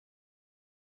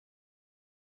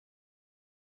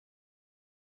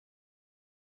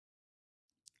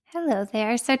Hello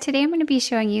there. So today I'm going to be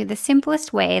showing you the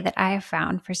simplest way that I have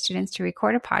found for students to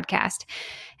record a podcast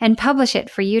and publish it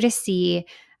for you to see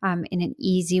in an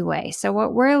easy way. So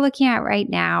what we're looking at right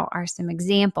now are some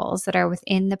examples that are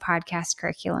within the podcast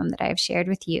curriculum that I've shared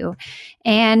with you.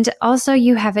 And also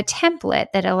you have a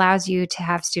template that allows you to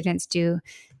have students do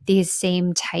these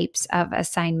same types of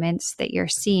assignments that you're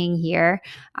seeing here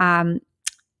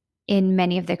in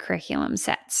many of the curriculum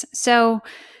sets. So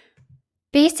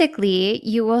basically,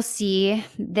 you will see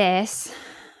this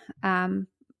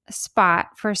spot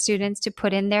for students to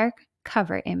put in their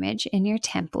cover image in your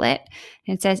template.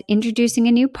 And it says introducing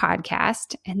a new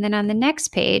podcast. And then on the next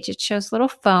page, it shows a little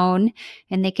phone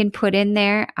and they can put in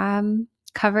their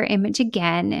cover image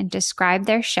again and describe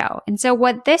their show. And so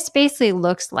what this basically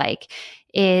looks like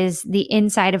is the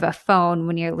inside of a phone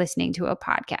when you're listening to a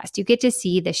podcast. You get to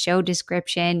see the show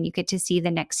description, you get to see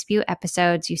the next few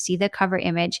episodes, you see the cover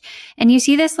image, and you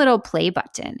see this little play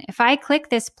button. If I click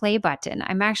this play button,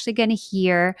 I'm actually going to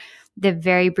hear the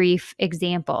very brief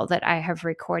example that I have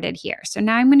recorded here. So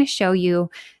now I'm going to show you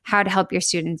how to help your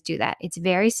students do that. It's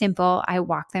very simple. I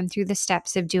walk them through the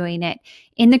steps of doing it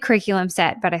in the curriculum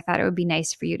set, but I thought it would be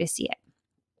nice for you to see it.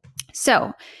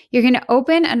 So you're going to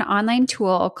open an online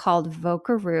tool called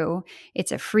Vocaroo.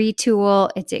 It's a free tool.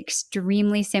 It's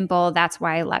extremely simple. That's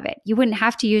why I love it. You wouldn't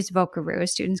have to use Vocaroo.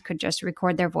 Students could just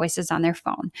record their voices on their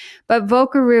phone. But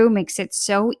Vocaroo makes it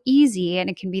so easy, and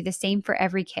it can be the same for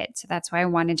every kid. So that's why I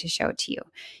wanted to show it to you.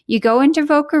 You go into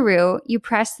Vocaroo, you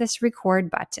press this record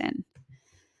button.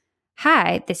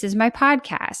 Hi, this is my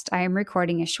podcast. I am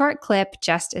recording a short clip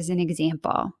just as an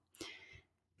example.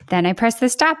 Then I press the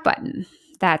stop button.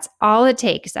 That's all it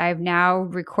takes. I've now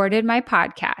recorded my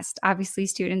podcast. Obviously,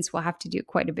 students will have to do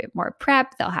quite a bit more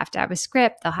prep. They'll have to have a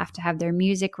script. They'll have to have their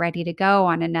music ready to go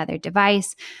on another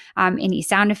device. Any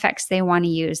sound effects they want to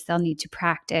use, they'll need to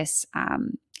practice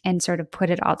and sort of put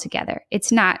it all together.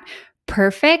 It's not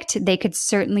perfect. They could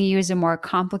certainly use a more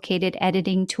complicated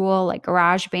editing tool like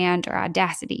Garageband or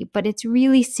Audacity, but it's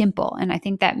really simple, and I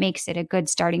think that makes it a good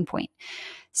starting point.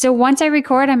 So once I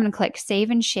record, I'm going to click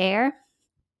Save and Share.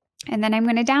 And then I'm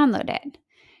going to download it.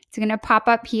 It's going to pop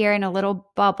up here in a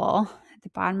little bubble at the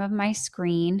bottom of my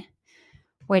screen,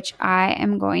 which I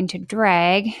am going to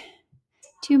drag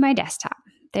to my desktop.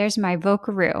 There's my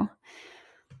Vocaroo.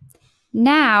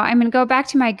 Now I'm going to go back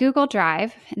to my Google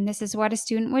Drive, and this is what a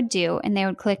student would do. And they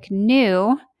would click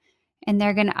New, and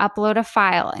they're going to upload a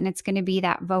file, and it's going to be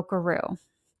that Vocaroo.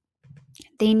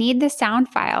 They need the sound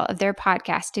file of their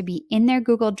podcast to be in their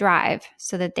Google Drive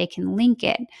so that they can link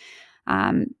it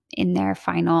in their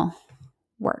final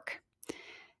work.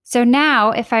 So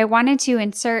now if I wanted to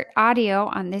insert audio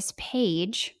on this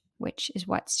page, which is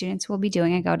what students will be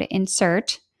doing, I go to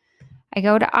Insert, I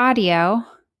go to Audio,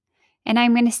 and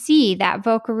I'm going to see that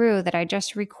Vocaroo that I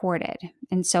just recorded,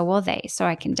 and so will they. So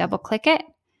I can double click it.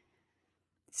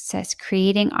 It says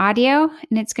Creating Audio,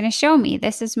 and it's going to show me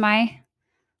this is my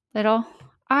little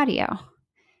audio.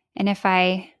 And if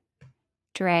I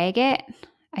drag it,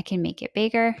 I can make it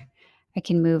bigger. I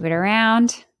can move it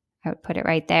around. I would put it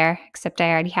right there, except I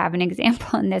already have an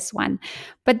example in this one.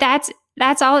 But that's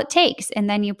all it takes. And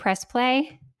then you press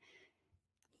play.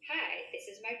 Hi, this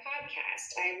is my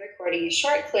podcast. I am recording a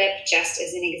short clip just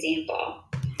as an example.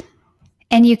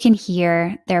 And you can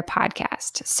hear their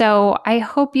podcast. So I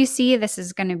hope you see this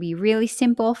is going to be really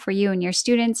simple for you and your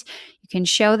students. You can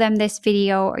show them this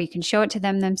video, or you can show it to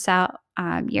them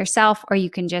yourself, or you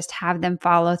can just have them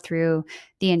follow through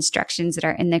the instructions that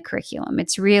are in the curriculum.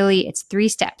 It's 3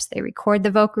 steps. They record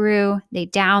the Vocaroo, they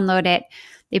download it,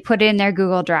 they put it in their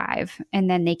Google Drive, and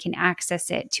then they can access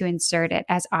it to insert it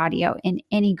as audio in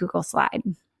any Google slide.